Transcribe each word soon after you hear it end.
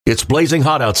It's blazing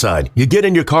hot outside. You get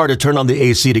in your car to turn on the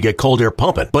AC to get cold air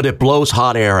pumping, but it blows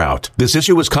hot air out. This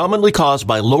issue is commonly caused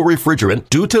by low refrigerant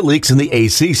due to leaks in the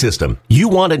AC system. You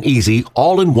want an easy,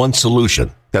 all-in-one solution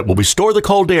that will restore the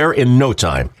cold air in no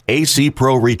time. AC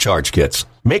Pro Recharge Kits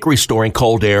make restoring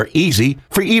cold air easy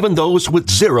for even those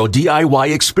with zero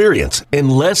DIY experience in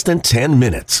less than 10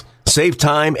 minutes. Save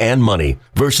time and money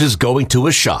versus going to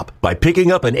a shop by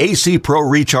picking up an AC Pro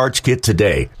Recharge Kit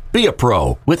today. Be a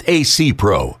pro with AC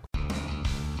Pro.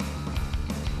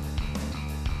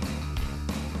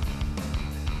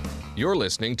 You're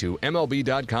listening to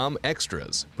MLB.com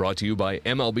Extras, brought to you by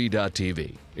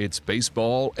MLB.tv. It's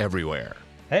baseball everywhere.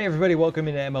 Hey everybody, welcome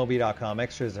into MLB.com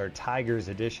Extras, our Tigers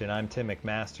edition. I'm Tim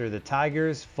McMaster. The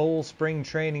Tigers, full spring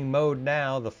training mode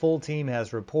now. The full team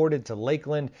has reported to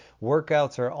Lakeland.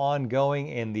 Workouts are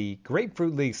ongoing, and the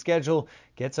Grapefruit League schedule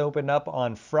gets opened up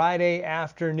on Friday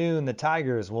afternoon. The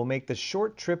Tigers will make the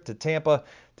short trip to Tampa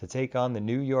to take on the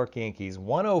New York Yankees.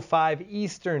 1:05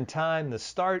 Eastern time, the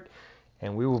start,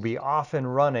 and we will be off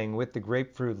and running with the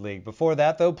Grapefruit League. Before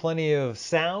that, though, plenty of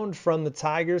sound from the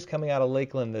Tigers coming out of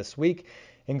Lakeland this week,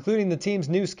 including the team's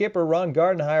new skipper, Ron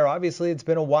Gardenhire. Obviously, it's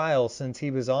been a while since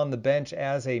he was on the bench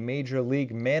as a major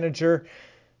league manager,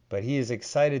 but he is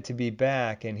excited to be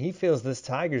back, and he feels this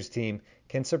Tigers team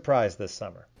can surprise this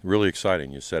summer. Really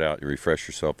exciting. You set out, you refresh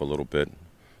yourself a little bit.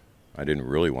 I didn't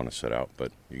really want to sit out,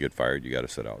 but you get fired, you got to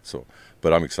sit out.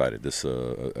 But I'm excited. This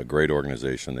is a great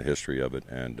organization, the history of it,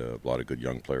 and a lot of good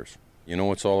young players. You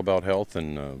know, it's all about health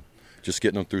and just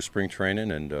getting them through spring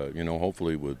training, and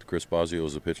hopefully with Chris Bosio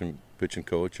as a pitching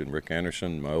coach and Rick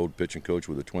Anderson, my old pitching coach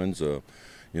with the Twins, a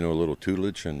little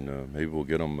tutelage, and maybe we'll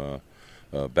get them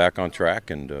back on track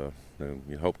and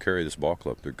help carry this ball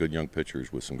club. They're good young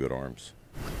pitchers with some good arms.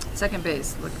 Second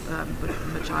base, with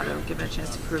Machado, given a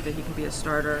chance to prove that he can be a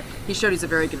starter. He showed he's a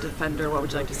very good defender. What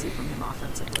would you like to see from him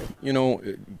offensively?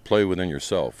 Play within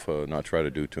yourself, not try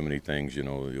to do too many things.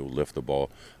 You'll lift the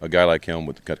ball. A guy like him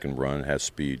that can run, has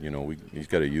speed, he's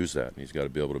got to use that. He's got to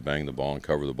be able to bang the ball and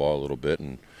cover the ball a little bit.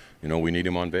 And, we need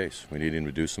him on base. We need him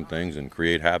to do some things and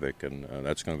create havoc. And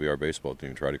that's going to be our baseball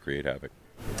team, try to create havoc.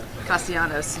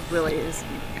 Castellanos really has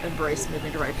embraced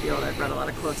moving to right field. I've read a lot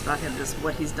of quotes about him, just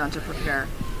what he's done to prepare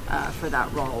for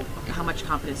that role. How much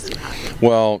confidence do you have in him?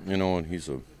 Well, and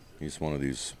he's one of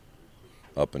these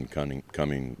up and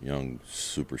coming young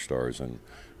superstars, and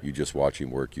you just watch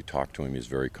him work. You talk to him; he's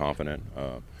very confident.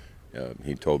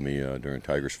 He told me during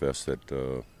Tigers Fest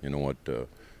that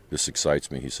this excites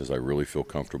me. He says, I really feel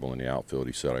comfortable in the outfield.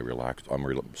 He said,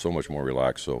 I'm so much more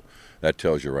relaxed. So that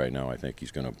tells you right now, I think he's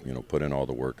going to put in all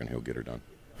the work and he'll get her done.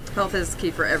 Health is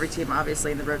key for every team,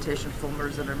 obviously, in the rotation.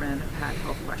 Fulmer, Zimmerman have had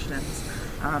health questions.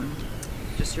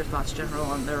 Just your thoughts general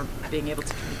on their being able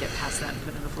to kind of get past that and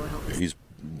put in the full health. He's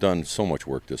done so much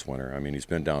work this winter. I mean, he's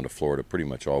been down to Florida pretty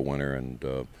much all winter and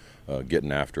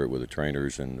getting after it with the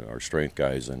trainers and our strength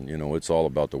guys. And, it's all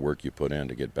about the work you put in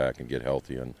to get back and get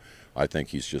healthy. And I think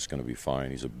he's just going to be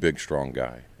fine. He's a big, strong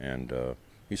guy. And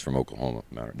he's from Oklahoma,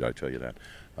 did I tell you that?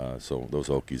 So those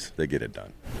Okies, they get it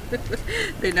done.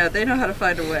 They know how to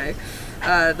find a way.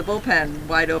 The bullpen,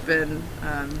 wide open,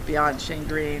 beyond Shane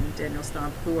Green, Daniel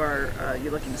Stump. Who are you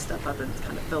looking to step up and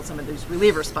kind of fill some of those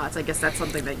reliever spots? I guess that's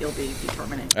something that you'll be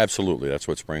determining. Absolutely. That's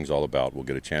what spring's all about. We'll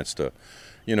get a chance to,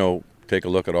 take a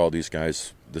look at all these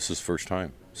guys. This is first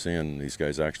time seeing these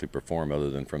guys actually perform other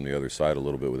than from the other side a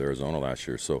little bit with Arizona last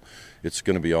year. So it's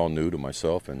going to be all new to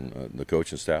myself and the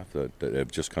coaching staff that have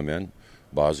just come in.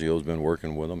 Bosio's been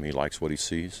working with them. He likes what he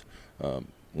sees.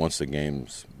 Once the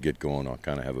games get going, I'll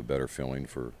kind of have a better feeling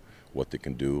for what they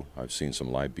can do. I've seen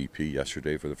some live BP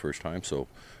yesterday for the first time,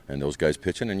 and those guys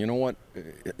pitching. And you know what?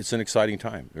 It's an exciting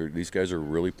time. These guys are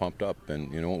really pumped up.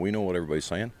 And you know what? We know what everybody's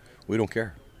saying. We don't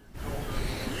care.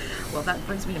 Well, that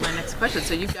brings me to my next question.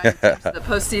 So you guys, the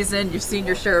postseason, you've seen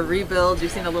your share of rebuilds,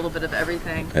 you've seen a little bit of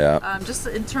everything. Yeah. Just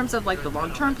in terms of like the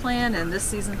long-term plan and this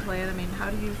season plan, I mean, how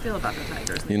do you feel about the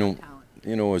Tigers?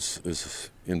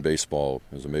 As in baseball,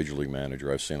 as a major league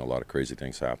manager, I've seen a lot of crazy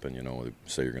things happen. They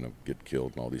say you're going to get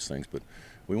killed and all these things, but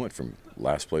we went from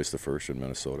last place to first in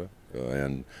Minnesota,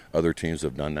 and other teams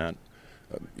have done that.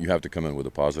 You have to come in with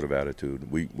a positive attitude.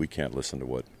 We can't listen to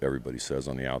what everybody says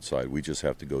on the outside. We just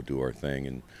have to go do our thing.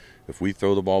 And if we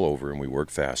throw the ball over and we work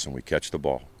fast and we catch the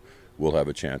ball, we'll have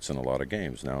a chance in a lot of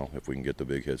games. Now, if we can get the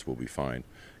big hits, we'll be fine.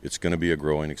 It's going to be a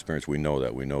growing experience. We know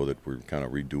that. We know that we're kind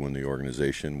of redoing the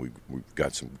organization. We've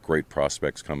got some great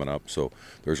prospects coming up. So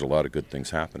there's a lot of good things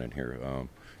happening here.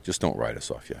 Just don't write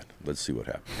us off yet. Let's see what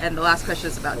happens. And the last question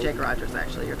is about Jake Rogers,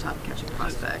 actually, your top catching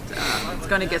prospect. It's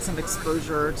going to get some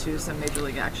exposure to some Major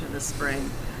League action this spring.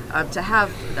 To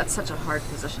have, that's such a hard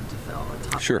position to fill, a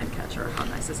top Sure. 10 catcher. How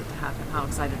nice is it to have him? How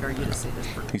excited are you to see this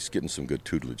progress? He's getting some good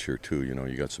tutelage here too. You know,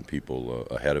 you got some people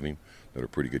ahead of him that are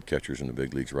pretty good catchers in the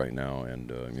big leagues right now,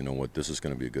 and you know what, this is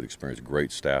going to be a good experience.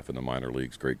 Great staff in the minor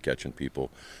leagues, great catching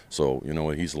people. So you know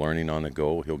what, he's learning on the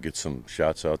go. He'll get some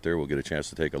shots out there. We'll get a chance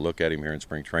to take a look at him here in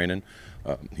spring training.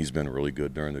 He's been really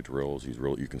good during the drills.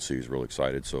 You can see he's real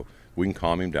excited. So we can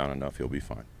calm him down enough, he'll be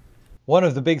fine. One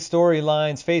of the big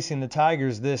storylines facing the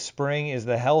Tigers this spring is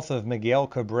the health of Miguel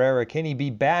Cabrera. Can he be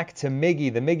back to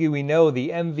Miggy, the Miggy we know, the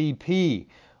MVP?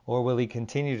 Or will he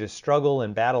continue to struggle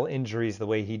and battle injuries the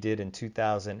way he did in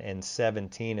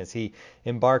 2017 as he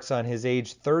embarks on his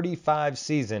age 35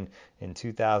 season in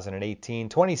 2018?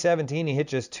 2017, he hit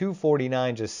just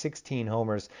 .249, just 16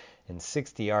 homers and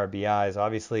 60 RBIs.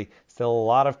 Obviously, still a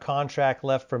lot of contract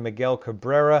left for Miguel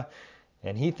Cabrera,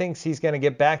 and he thinks he's going to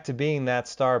get back to being that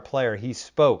star player. He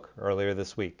spoke earlier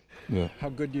this week. Yeah. How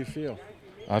good do you feel?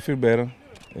 I feel better.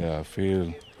 Yeah, I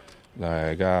feel like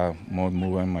I got more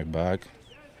movement in my back.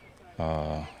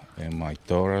 In my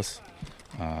thorax,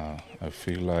 I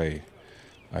feel like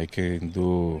I can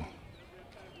do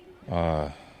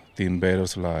team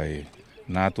battles like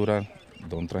natural.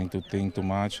 Don't trying to think too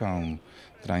much. I'm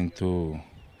trying to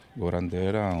go down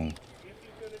there and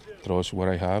trust what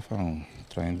I have and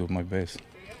trying to do my best.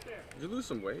 Did you lose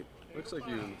some weight? Looks like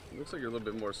you're a little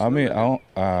bit more. I mean,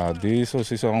 this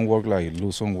season I don't work like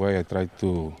lose some weight. I try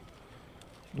to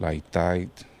like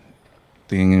tight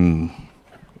thing.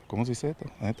 ¿Cómo se dice esto?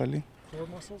 Core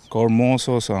muscles? Core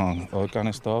muscles and all kind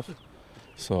of stuff.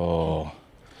 So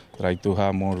try to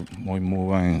have more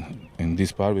movement in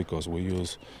this part because we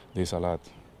use this a lot.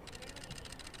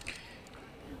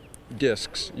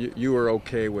 Discs, you are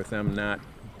okay with them not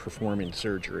performing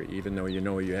surgery, even though you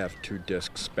know you have 2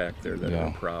 discs back there that are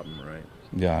a problem, right?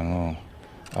 Yeah, I know.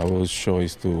 I will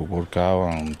choose to work out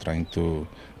and trying to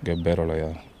get better like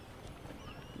that.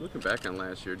 Looking back on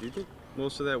last year, do you think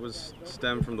most of that was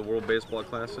stemmed from the World Baseball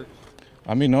Classic?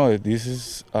 I mean, no, this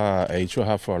is age I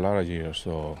have for a lot of years,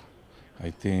 so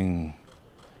I think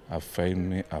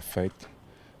affect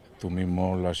to me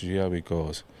more last year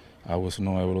because I was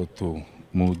not able to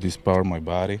move this part of my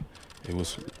body. It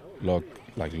was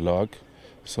like luck,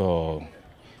 so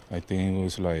I think it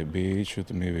was like a big issue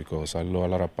to me because I lost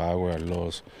a lot of power, I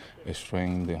lost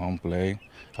strength in the home plate.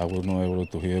 I was not able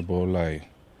to hit a ball like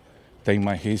take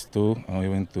my hits too, and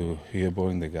even to hit a ball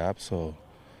in the gap. So,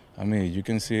 I mean, you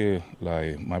can see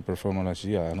like my performance last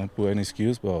year. I don't put any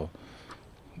excuse, but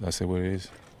that's what it is.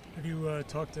 Have you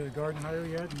talked to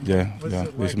Gardenhire yet? Yeah,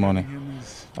 this morning.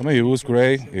 I mean, it was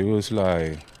great. It was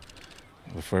like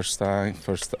the first time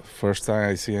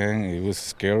I see him, it was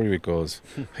scary because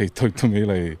he talked to me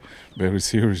like very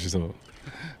serious. So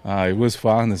it was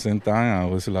fun at the same time. I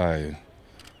was like,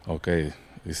 okay,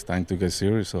 it's time to get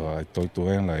serious. So I talked to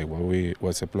him like,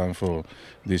 what's the plan for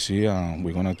this year? And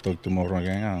we're gonna talk tomorrow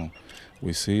again, and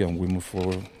we see and we move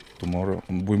forward tomorrow.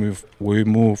 We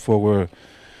move forward.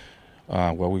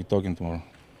 What we're talking tomorrow.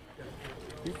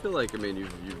 Do you feel like, I mean,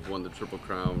 you've won the Triple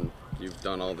Crown, you've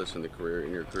done all this in your career.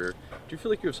 Do you feel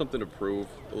like you have something to prove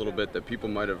a little bit that people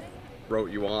might have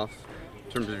wrote you off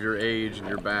in terms of your age and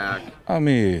your back? I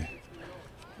mean,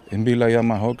 it be like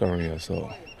my whole career,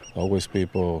 so always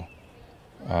people.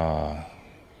 I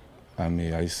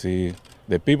mean, I see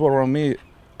the people around me.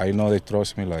 I know they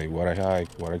trust me, like what I have,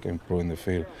 what I can prove in the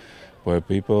field. But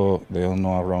people, they don't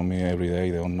know around me every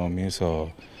day. They don't know me,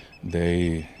 so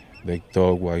they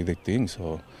talk what they think.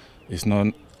 So it's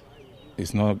not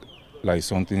like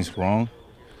something's wrong,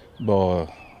 but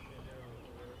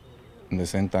at the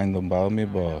same time don't bother me.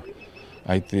 But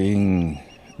I think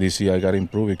this year I got to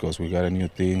improve because we got a new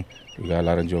team. We got a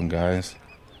lot of young guys.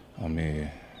 I mean,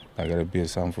 I got to be a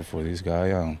sample for this guy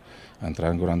and try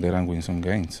and go down there and win some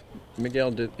games.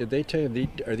 Miguel, did they tell you,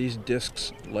 are these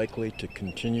discs likely to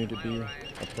continue to be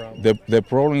a problem? The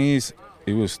problem is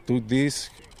it was 2 discs.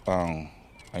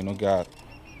 I not got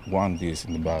 1 disc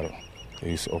in the bottle.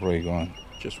 It's already gone.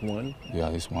 Just 1? Yeah,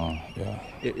 this one. Yeah.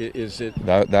 Is it?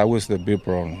 That was the big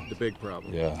problem. The big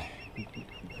problem. Yeah.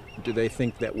 Do they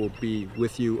think that will be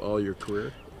with you all your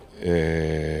career?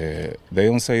 They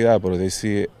don't say that, but they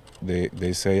see.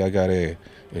 They say I gotta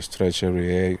stretch every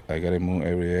day. I gotta move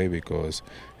every day because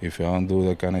if I don't do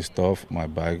that kind of stuff, my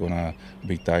back gonna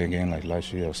be tight again like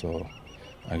last year. So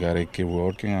I gotta keep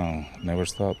working and never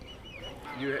stop.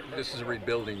 This is a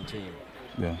rebuilding team.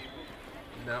 Yeah.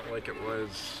 Not like it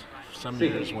was some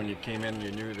years when you came in and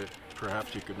you knew that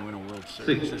perhaps you could win a World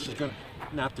Series. This is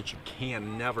not that you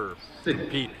can never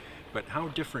compete, but how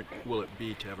different will it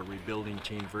be to have a rebuilding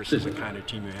team versus the kind of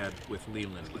team you had with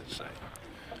Leland, let's say?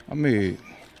 I mean,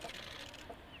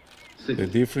 The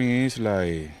difference is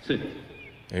like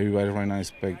everybody right now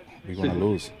expect we're gonna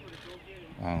lose.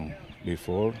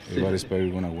 Before everybody expect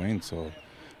we're gonna win. So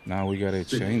now we gotta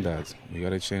change that. We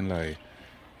gotta change like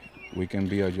we can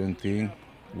be a young team.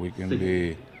 We can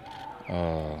be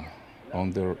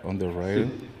on the rail,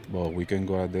 but we can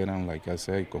go out there and, like I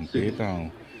said, compete.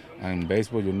 And in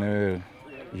baseball, you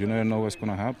never know what's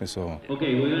gonna happen. So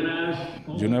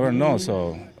you never know.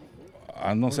 So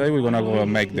I'm not saying we're gonna go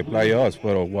and make the playoffs,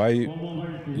 but why?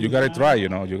 You gotta try. You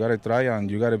gotta try,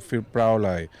 and you gotta feel proud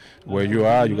like where you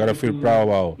are. You gotta feel proud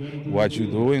about what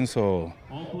you're doing. So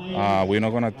we're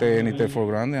not gonna take anything for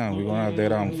granted, and we're gonna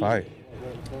there and fight.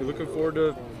 You're looking forward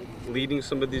to leading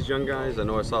some of these young guys? I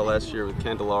know I saw last year with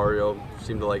Candelario,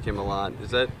 seemed to like him a lot. Is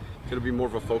that going to be more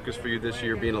of a focus for you this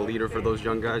year, being a leader for those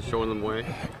young guys, showing them the way?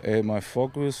 My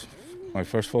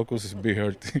first focus is be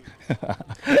healthy.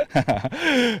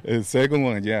 The second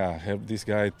one, help this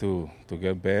guy to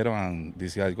get better, and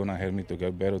this guy's going to help me to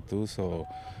get better too. So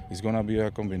it's going to be a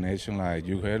combination, like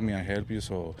you help me, I help you,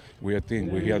 so we're a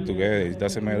team. We're here together. It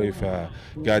doesn't matter if I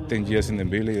got 10 years in the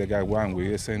village, I got one.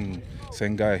 We're the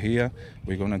same guy here.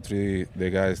 We're going to treat the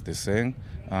guys the same.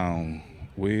 I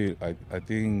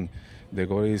think the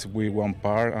goal is we one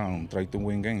part and try to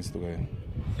win games together.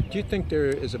 Do you think there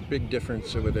is a big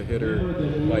difference with a hitter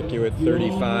like you at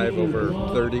 35 over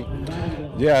 30?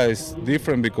 Yeah, it's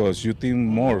different because you think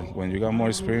more. When you got more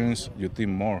experience, you think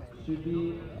more.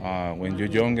 When you're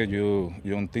younger, you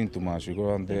don't think too much. You go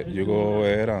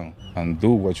ahead and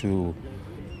do what you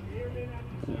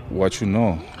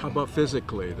know. How about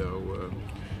physically, though?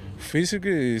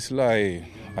 Physically, it's like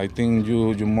I think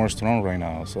you're more strong right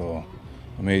now. So,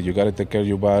 I mean, you gotta take care of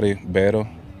your body better.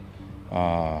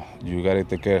 You gotta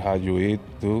take care of how you eat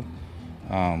too.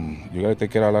 You gotta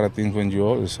take care of a lot of things when you're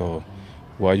older. So,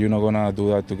 why you not gonna do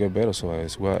that to get better? So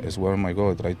it's where my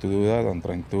goal. Try to do that and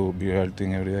trying to be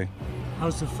healthy every day.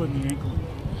 How's the foot and the ankle?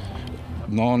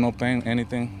 No pain,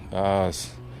 anything.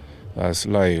 That's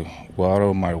like part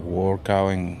of my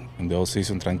workout in the off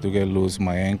season, trying to get loose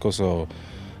my ankle so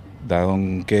that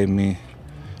don't get me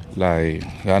like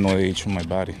another itch in my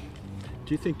body.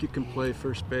 Do you think you can play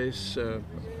first base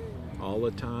all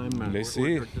the time? Let's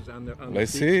see.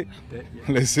 Let's see.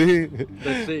 Let's see.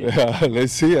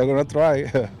 Let's see. I'm gonna try.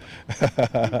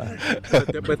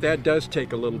 but that does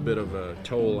take a little bit of a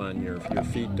toll on your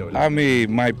feet, though. I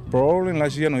mean, my problem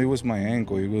last year, it was my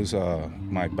ankle. It was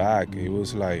my back. It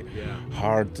was like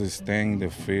hard to stay in the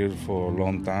field for a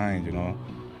long time.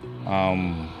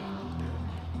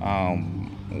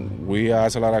 We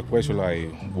asked a lot of questions like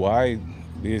why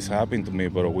this happened to me,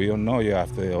 but we don't know yet.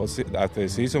 After the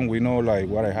season, we know like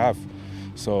what I have.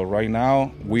 So right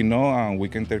now, we know and we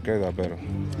can take care of that better.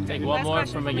 Take one more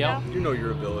from Miguel. You know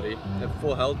your ability. At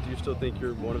full health, do you still think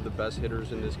you're one of the best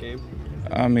hitters in this game?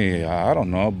 I mean, I don't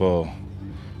know, but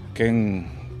can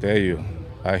tell you,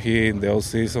 I hit in the off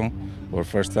season for the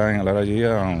first time in a lot of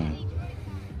years, and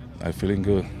I'm feeling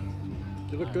good.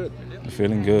 You look good.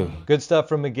 Feeling good. Good stuff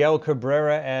from Miguel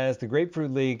Cabrera as the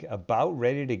Grapefruit League about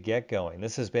ready to get going.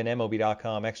 This has been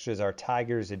MLB.com Extras, our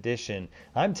Tigers edition.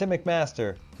 I'm Tim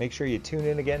McMaster. Make sure you tune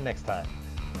in again next time.